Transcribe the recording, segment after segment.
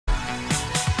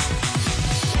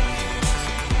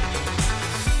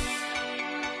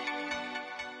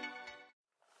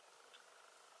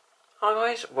Hi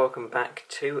guys, welcome back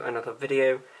to another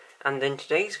video, and in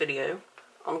today's video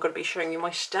I'm going to be showing you my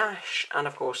stash and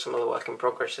of course some of the work in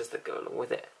progresses that go along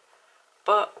with it.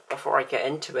 But before I get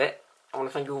into it, I want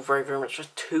to thank you all very much for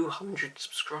 200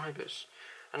 subscribers.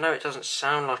 I know it doesn't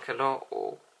sound like a lot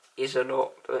or is a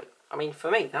lot, but I mean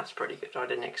for me that's pretty good. I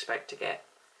didn't expect to get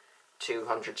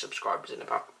 200 subscribers in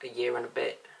about a year and a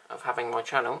bit of having my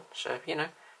channel, so you know,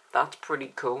 that's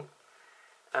pretty cool.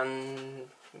 And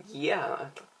yeah, I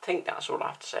think that's all I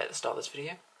have to say at the start of this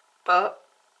video. But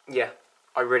yeah,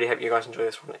 I really hope you guys enjoy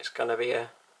this one. It's gonna be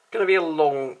a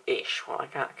long-ish one. I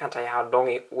can't tell you how long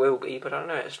it will be, but I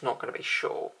know it's not gonna be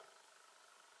short.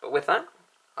 But with that,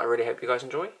 I really hope you guys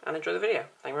enjoy the video.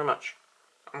 Thank you very much.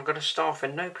 I'm gonna start off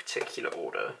in no particular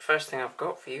order. First thing I've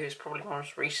got for you is probably my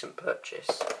most recent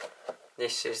purchase.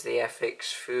 This is the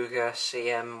FX Fuga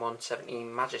CM170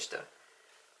 Magister.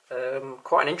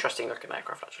 Quite an interesting looking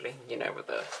aircraft actually, you know, with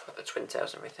the twin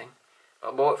tails and everything.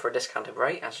 But I bought it for a discounted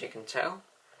rate, as you can tell,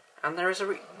 and there is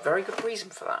a very good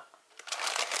reason for that.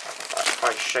 If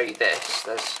I show you this,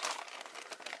 there's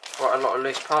quite a lot of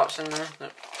loose parts in there.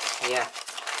 Yeah,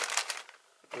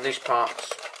 loose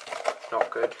parts, not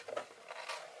good.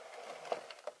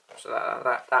 So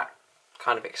that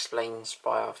kind of explains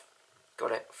why I've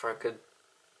got it for a good,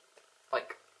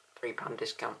 like, £3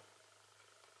 discount.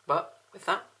 But with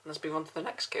that, let's move on to the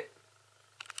next kit.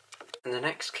 And the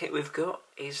next kit we've got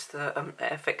is the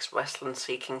FX Westland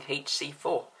Sea King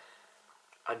HC4.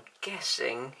 I'm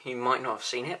guessing you might not have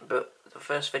seen it, but the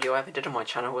first video I ever did on my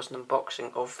channel was an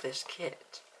unboxing of this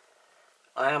kit.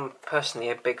 I am personally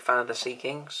a big fan of the Sea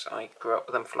Kings. I grew up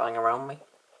with them flying around me.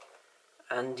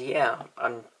 And yeah,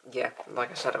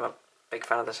 like I said, I'm a big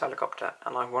fan of this helicopter,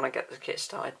 and I want to get the kit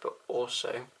started, but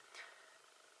also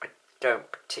I don't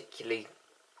particularly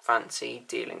fancy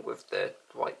dealing with the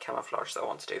white camouflage that I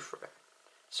want to do for it.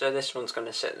 So this one's going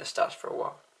to sit in the stash for a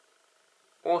while.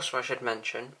 Also, I should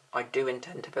mention, I do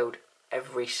intend to build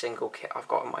every single kit I've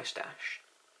got in my stash.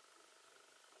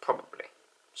 Probably.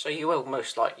 So you will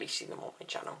most likely see them on my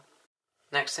channel.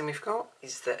 Next thing we've got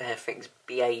is the Airfix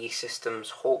BAE Systems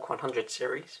Hawk 100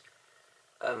 series.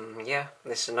 Yeah,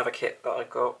 this is another kit that I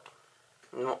got.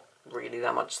 Not really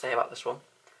that much to say about this one,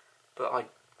 but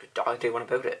I do want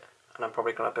to build it. And I'm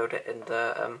probably going to build it in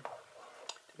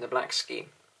the black scheme,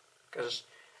 because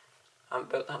I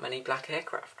haven't built that many black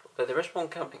aircraft. Although there is one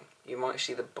coming. You might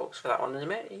see the box for that one in a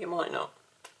minute, you might not.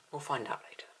 We'll find out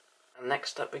later. And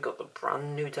next up we got the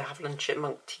brand new de Havilland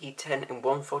Chipmunk T10 in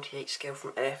 1/48 scale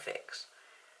from Airfix.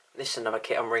 This is another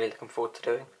kit I'm really looking forward to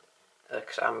doing,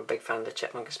 because I'm a big fan of the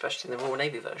Chipmunk, especially in the Royal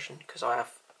Navy version, because I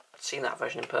have seen that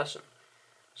version in person.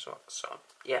 So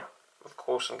yeah, of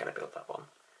course I'm going to build that one.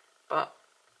 But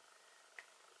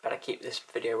better keep this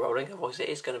video rolling, otherwise it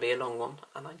is going to be a long one,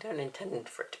 and I don't intend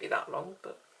for it to be that long,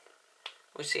 but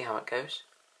we'll see how it goes.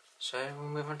 So we'll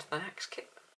move on to the next kit.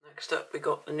 Next up we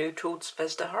got the new tooled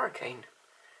Zvezda Hurricane.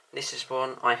 This is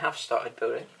one I have started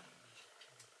building.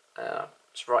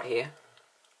 It's right here.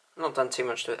 I've not done too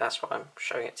much to it, that's why I'm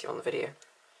showing it to you on the video.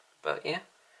 But yeah,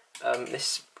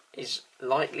 this is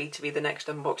likely to be the next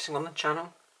unboxing on the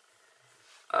channel.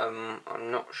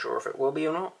 I'm not sure if it will be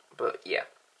or not, but yeah.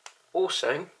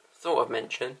 Also, thought I'd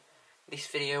mention, this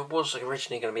video was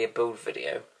originally going to be a build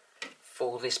video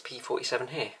for this P47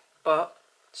 here, but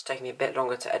it's taken me a bit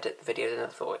longer to edit the video than I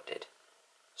thought it did.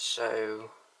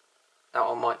 So that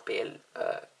one might be a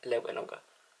little bit longer,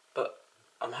 but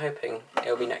I'm hoping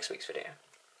it'll be next week's video.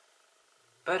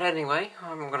 But anyway,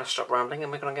 I'm going to stop rambling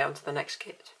and we're going to get on to the next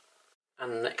kit.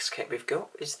 And the next kit we've got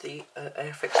is the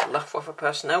Airfix Luftwaffe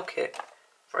Personnel Kit.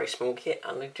 Very small kit,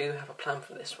 and we do have a plan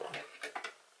for this one.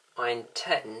 I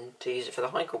intend to use it for the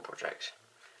Heinkels project,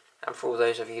 and for all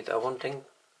those of you that are wondering,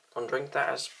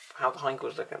 that is how the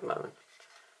Heinkels look at the moment.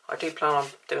 I do plan on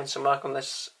doing some work on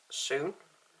this soon.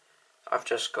 I've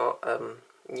just got, I've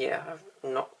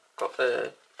not got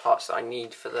the parts that I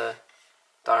need for the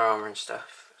diorama and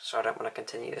stuff, so I don't want to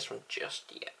continue this one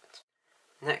just yet.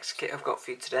 Next kit I've got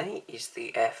for you today is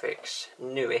the Airfix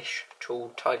newish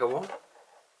tooled Tiger 1.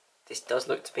 This does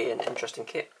look to be an interesting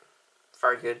kit.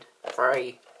 Very good,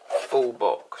 very full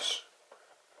box,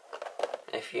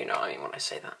 if you know what I mean when I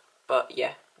say that. But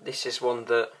yeah, this is one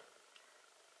that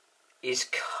is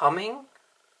coming.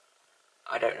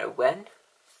 I don't know when,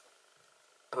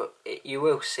 but you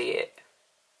will see it.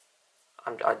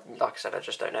 Like I said, I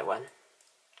just don't know when.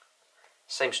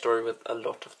 Same story with a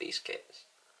lot of these kits.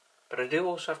 But I do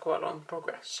also have quite a lot in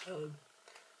progress, so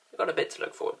we've got a bit to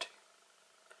look forward to.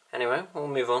 Anyway, we'll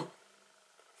move on.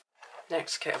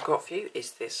 Next kit I've got for you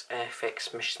is this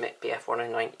Airfix Messerschmitt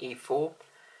Bf109E4.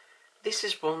 This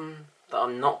is one that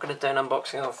I'm not going to do an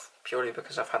unboxing of, purely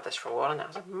because I've had this for a while and it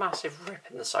has a massive rip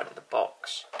in the side of the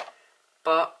box.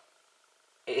 But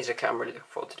it is a kit I'm really looking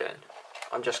forward to doing.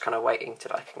 I'm just kind of waiting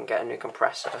till I can get a new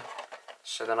compressor,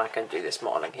 so then I can do this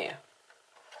modelling here.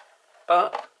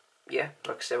 But yeah,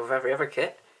 like I said, with every other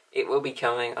kit, it will be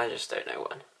coming, I just don't know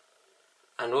when.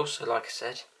 And also, like I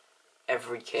said,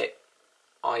 every kit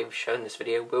I've shown in this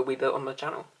video will be built on my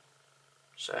channel.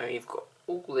 So you've got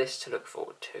all this to look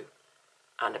forward to,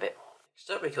 and a bit more. Next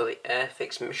up we got the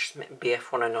Airfix Hamishsheinkels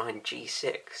BF109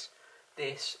 G6.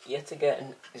 This, yet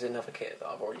again, is another kit that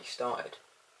I've already started.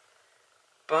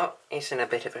 But it's in a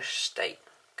bit of a state,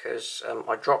 because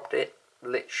I dropped it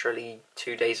literally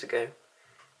 2 days ago,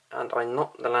 and I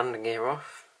knocked the landing gear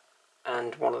off,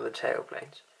 and one of the tail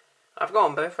planes. I've got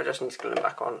them both, I just need to glue them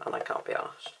back on, and I can't be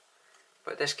arsed.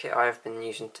 But this kit I have been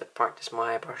using to practice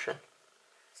my airbrushing.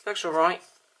 Looks alright.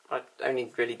 I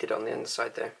only really did it on the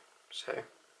underside though, so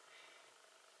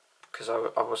because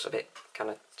I was a bit kind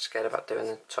of scared about doing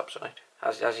the top side,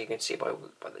 as you can see by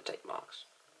the tape marks.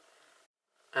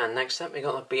 And next up we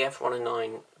got the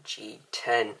BF109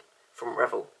 G10 from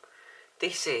Revel.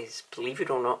 This is, believe it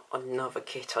or not, another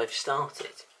kit I've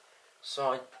started.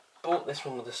 So I bought this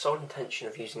one with the sole intention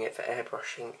of using it for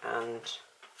airbrushing, and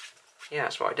yeah,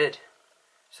 that's what I did.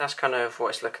 So that's kind of what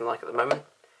it's looking like at the moment.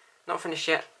 Not finished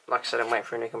yet, like I said, I'm waiting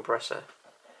for a new compressor.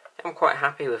 I'm quite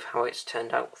happy with how it's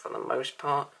turned out for the most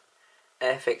part.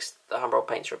 Airfix, the handroll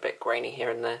paints are a bit grainy here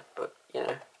and there, but you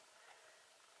know.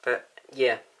 But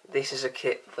yeah, this is a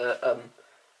kit that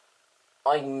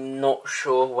I'm not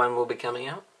sure when will be coming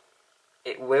out.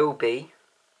 It will be,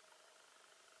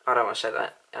 I don't want to say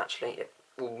that actually, it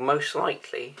will most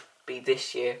likely be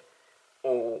this year,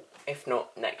 or if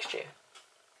not next year.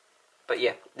 But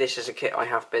yeah, this is a kit I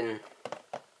have been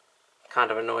kind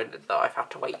of annoyed that I've had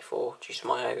to wait for due to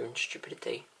my own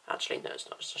stupidity. Actually, no, it's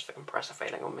not, it's just the compressor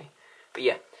failing on me. But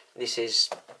yeah, this is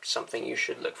something you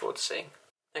should look forward to seeing.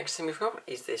 Next thing we've got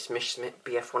is this Hamishsheinkels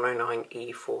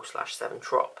BF109 E4/7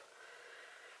 Trop.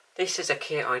 This is a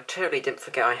kit I totally didn't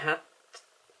forget I had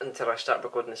until I started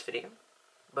recording this video.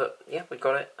 But yeah, we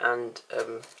got it, and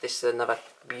this is another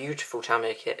beautiful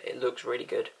Tamiya kit. It looks really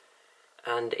good,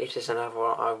 and it is another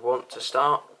one I want to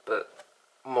start, but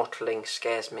modelling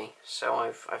scares me, so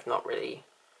I've not really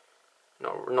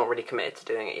committed to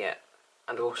doing it yet.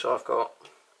 And also I've got,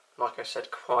 like I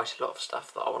said, quite a lot of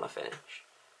stuff that I want to finish.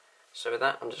 So with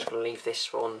that, I'm just going to leave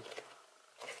this one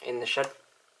in the shed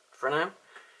for now,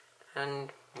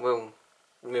 and we'll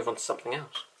move on to something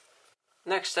else.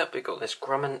 Next up we've got this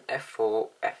Grumman F4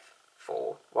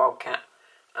 Wildcat,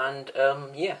 and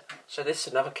yeah, so this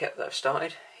is another kit that I've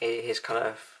started. Here's kind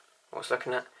of what I was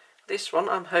looking at. This one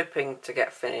I'm hoping to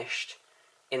get finished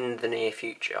in the near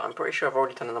future. I'm pretty sure I've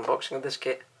already done an unboxing of this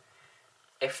kit.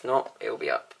 If not, it'll be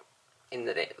up in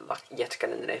the yet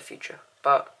again in the near future.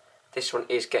 But this one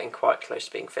is getting quite close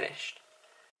to being finished.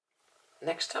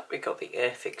 Next up we got the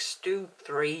Airfix Stu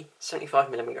 3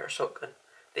 75mm assault gun.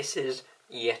 This is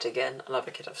yet again another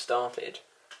kit I've started.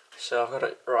 So I've got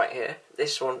it right here.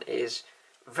 This one is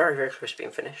very, very close to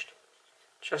being finished.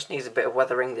 Just needs a bit of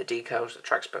weathering, the decals, the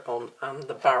tracks put on, and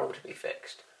the barrel to be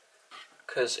fixed,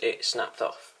 because it snapped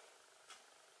off.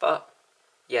 But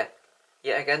yeah,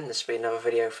 yet again, this will be another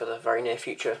video for the very near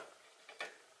future.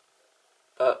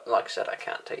 But like I said, I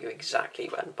can't tell you exactly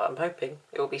when, but I'm hoping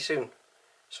it will be soon,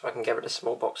 so I can get rid of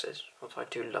small boxes, although I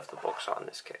do love the box art in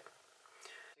this kit.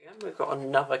 Again, we've got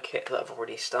another kit that I've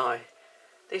already started.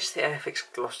 This is the Airfix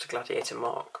Gloucester Gladiator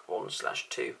Mark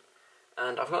 1/2.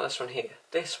 And I've got this one here.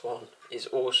 This one is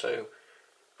also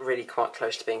really quite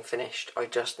close to being finished. I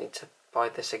just need to buy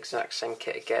this exact same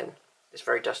kit again. It's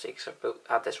very dusty because I've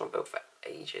had this one built for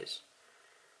ages.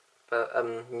 But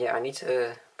yeah, I need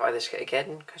to buy this kit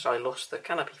again because I lost the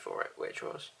canopy for it, which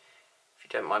was, if you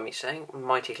don't mind me saying,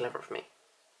 mighty clever of me.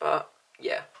 But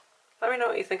yeah, let me know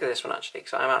what you think of this one actually,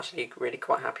 because I'm actually really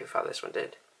quite happy with how this one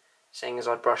did, seeing as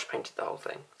I brush painted the whole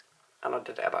thing, and I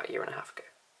did it about 1.5 years ago.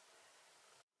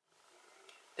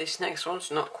 This next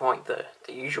one's not quite the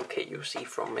usual kit you'll see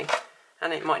from me,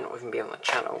 and it might not even be on the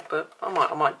channel, but I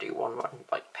might do one where I'm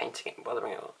like painting it and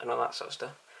weathering it and all that sort of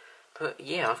stuff. But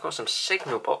yeah, I've got some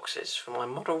signal boxes for my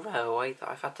model railway that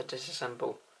I've had to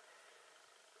disassemble.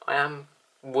 I am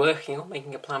working on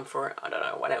making a plan for it. I don't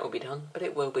know when it will be done, but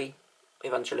it will be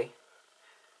eventually.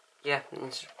 Yeah,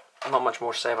 there's not much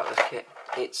more to say about this kit.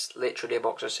 It's literally a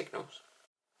box of signals.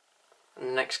 And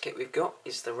the next kit we've got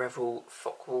is the Revel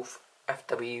Focke-Wulf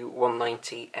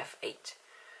FW190 F8.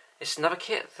 It's another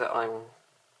kit that I'm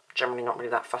generally not really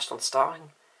that fussed on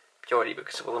starting, purely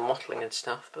because of all the modelling and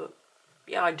stuff, but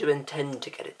yeah, I do intend to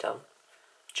get it done.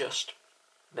 Just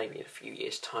maybe in a few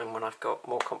years' time when I've got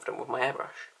more confident with my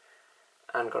airbrush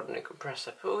and got a new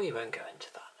compressor, but we won't go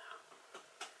into that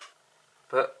now.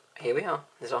 But here we are,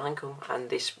 there's our Henkel, and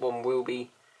this one will be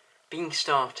being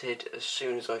started as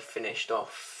soon as I've finished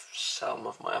off some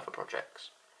of my other projects.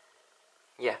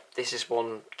 Yeah, this is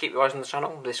one, keep your eyes on the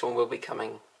channel, this one will be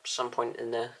coming some point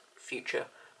in the future.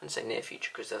 I wouldn't say near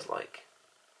future because there's like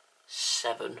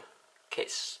 7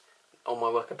 kits on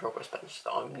my work in progress bench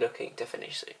that I'm looking to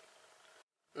finish soon.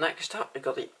 Next up we've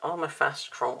got the Armour Fast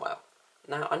Cromwell.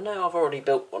 Now I know I've already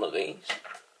built one of these,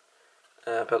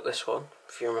 built this one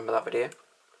if you remember that video,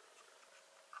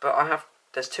 but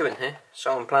there's 2 in here,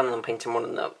 so I'm planning on painting one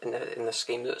in the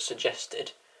scheme that's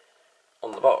suggested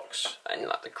on the box, in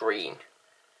like the green.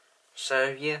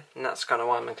 So yeah, and that's kind of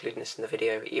why I'm including this in the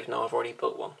video, even though I've already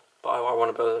built one. But I want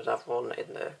to build another one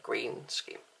in the green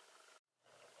scheme.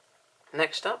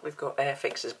 Next up, we've got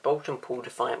Airfix's Bolt and Pull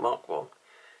Defiant Mark 1.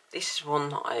 This is one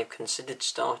that I have considered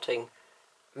starting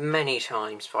many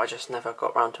times, but I just never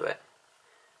got round to it.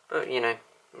 But you know,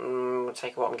 we'll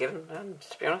take what I'm given, and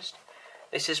to be honest,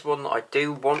 this is one that I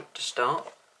do want to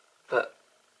start, but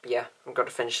yeah, I've got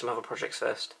to finish some other projects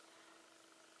first.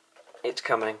 It's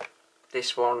coming.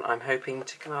 This one I'm hoping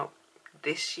to come out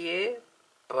this year,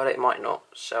 but it might not,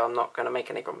 so I'm not going to make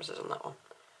any promises on that one.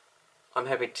 I'm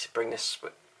hoping to bring this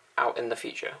out in the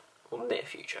future, or near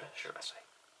future, should I say.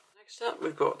 Next up,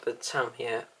 we've got the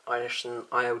Tamiya Irisan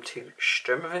IL2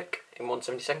 Sturmovik in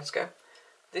 1/72 scale.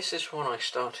 This is one I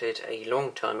started a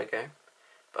long time ago,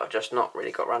 but I've just not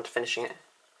really got around to finishing it.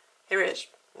 Here it is.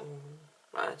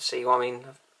 See what I mean?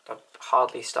 I've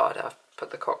hardly started it. I've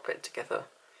put the cockpit together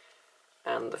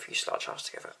and the fuselage halves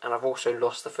together, and I've also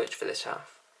lost the footage for this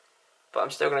half. But I'm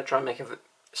still going to try and make a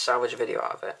salvage video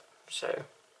out of it, so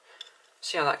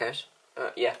see how that goes.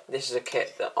 Yeah, this is a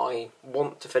kit that I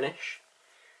want to finish.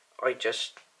 I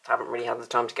just haven't really had the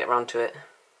time to get around to it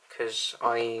because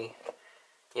I,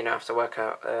 have to work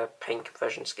out paint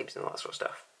conversion schemes and all that sort of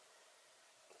stuff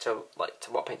to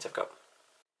what paints I've got.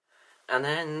 And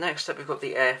then next up we've got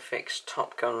the Airfix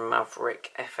Top Gun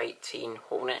Maverick F-18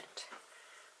 Hornet.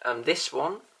 This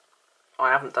one I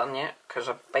haven't done yet because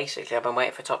I've been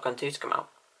waiting for Top Gun 2 to come out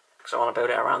because I want to build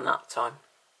it around that time.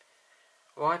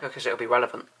 Why? Because it'll be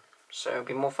relevant, so it'll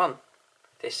be more fun.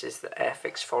 This is the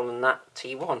Airfix Fallen Nat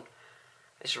T1.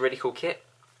 It's a really cool kit.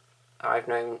 I've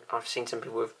seen some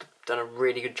people who've done a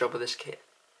really good job with this kit.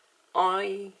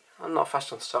 I'm not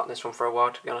fast on starting this one for a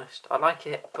while, to be honest. I like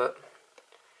it, but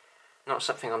not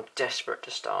something I'm desperate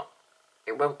to start.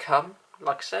 It will come,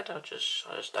 like I said, I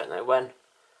just don't know when.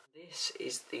 This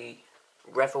is the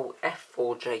Revell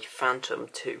F4J Phantom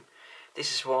 2.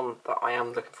 This is one that I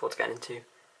am looking forward to getting into.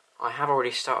 I have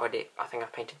already started it. I think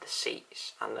I've painted the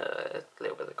seats and a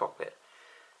little bit of the cockpit.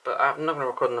 But I'm not going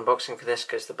to record an unboxing for this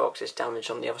because the box is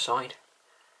damaged on the other side.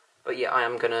 But yeah, I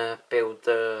am going to build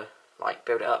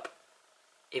it up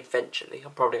eventually.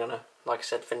 I'm probably going to, like I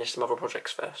said, finish some other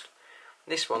projects first.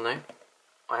 This one though,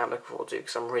 I am looking forward to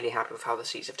because I'm really happy with how the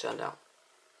seats have turned out.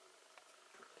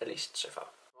 At least so far.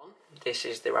 This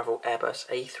is the Revell Airbus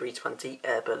A320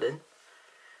 Air Berlin.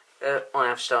 I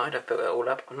have started, I've built it all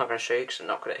up. I'm not going to show you because I'm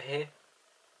not got it here.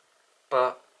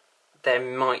 But there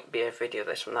might be a video of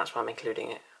this one, that's why I'm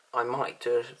including it. I might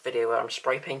do a video where I'm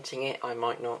spray painting it, I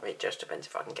might not. It just depends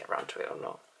if I can get around to it or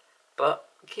not. But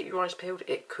keep your eyes peeled,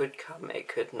 it could come, it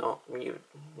could not. You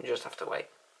just have to wait.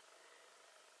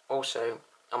 Also,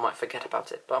 I might forget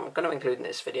about it, but I'm going to include it in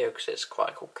this video because it's quite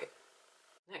a cool kit.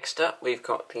 Next up, we've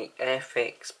got the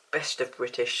Airfix Best of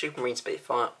British Supermarine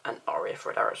Spitfire and RAF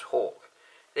Red Arrows Hawk.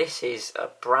 This is a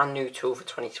brand new tool for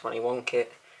 2021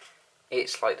 kit.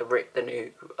 It's like the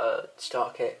new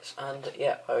start kits, and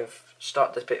yeah, I've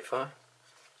started this Spitfire.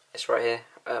 It's right here.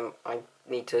 I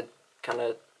need to kind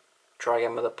of try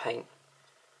again with the paint,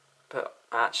 but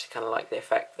I actually kind of like the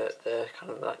effect that the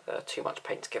too much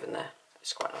paint's given there.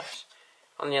 It's quite nice.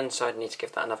 On the inside, I need to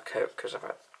give that another coat because I've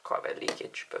had quite a bit of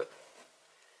leakage, but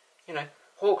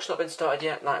Hawk's not been started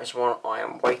yet. That is one I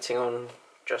am waiting on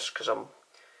just because I'm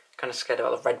kind of scared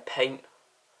about the red paint.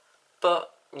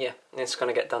 But yeah, it's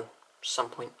going to get done some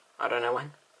point. I don't know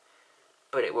when,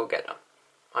 but it will get done.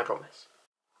 I promise.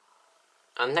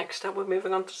 And next up, we're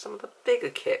moving on to some of the bigger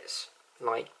kits,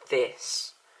 like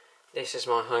this. This is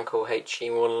my Hamishsheinkels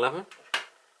HE111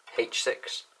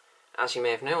 H6. As you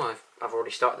may have known, I've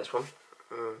already started this one.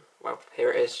 Well,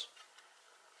 here it is.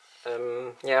 Yeah,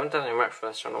 I haven't done any work for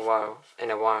this in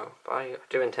a while, but I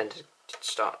do intend to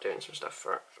start doing some stuff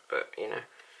for it, but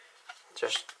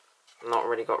just not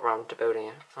really got round to building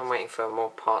it. I'm waiting for more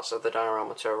parts of the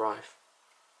diorama to arrive,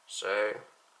 so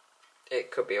it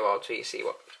could be a while till you see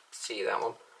that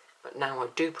one. But now I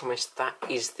do promise that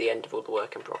is the end of all the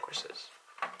work in progresses.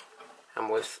 And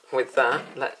with that,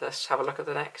 let's have a look at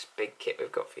the next big kit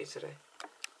we've got for you today.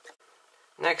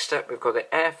 Next up, we've got the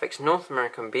Airfix North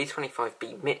American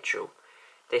B25B Mitchell.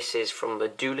 This is from the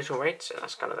Doolittle raid, so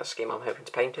that's kind of the scheme I'm hoping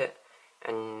to paint it.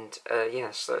 And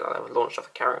yeah, so I launched off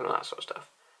the carry and all that sort of stuff.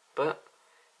 But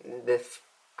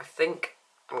I think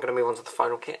I'm going to move on to the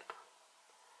final kit.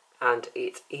 And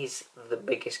it is the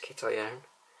biggest kit I own.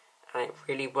 And it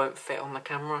really won't fit on the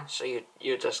camera, so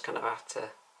you just kind of have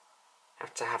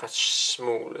to have a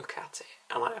small look at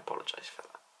it, and I apologise for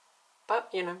that. But,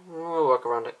 you know, we'll work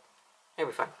around it. It'll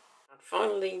be fine. And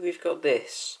finally, we've got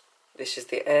this. This is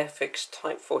the Airfix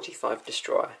Type 45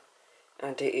 Destroyer.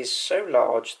 And it is so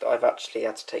large that I've actually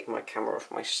had to take my camera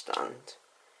off my stand.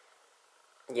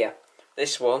 Yeah,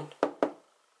 this one,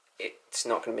 it's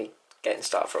not going to be getting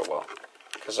started for a while,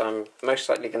 because I'm most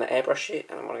likely going to airbrush it,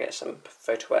 and I want to get some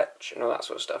photo etch and all that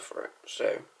sort of stuff for it.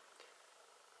 So,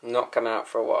 not coming out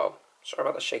for a while. Sorry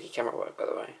about the shaky camera work, by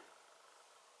the way.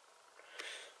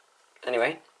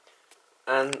 Anyway,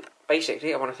 and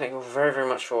basically I want to thank you all very, very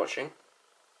much for watching.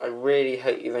 I really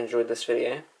hope you've enjoyed this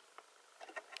video.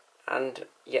 And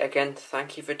yet again,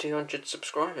 thank you for 200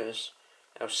 subscribers.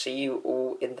 I'll see you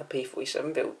all in the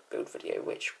P47 build video,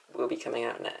 which will be coming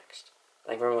out next.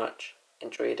 Thank you very much.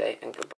 Enjoy your day, and goodbye.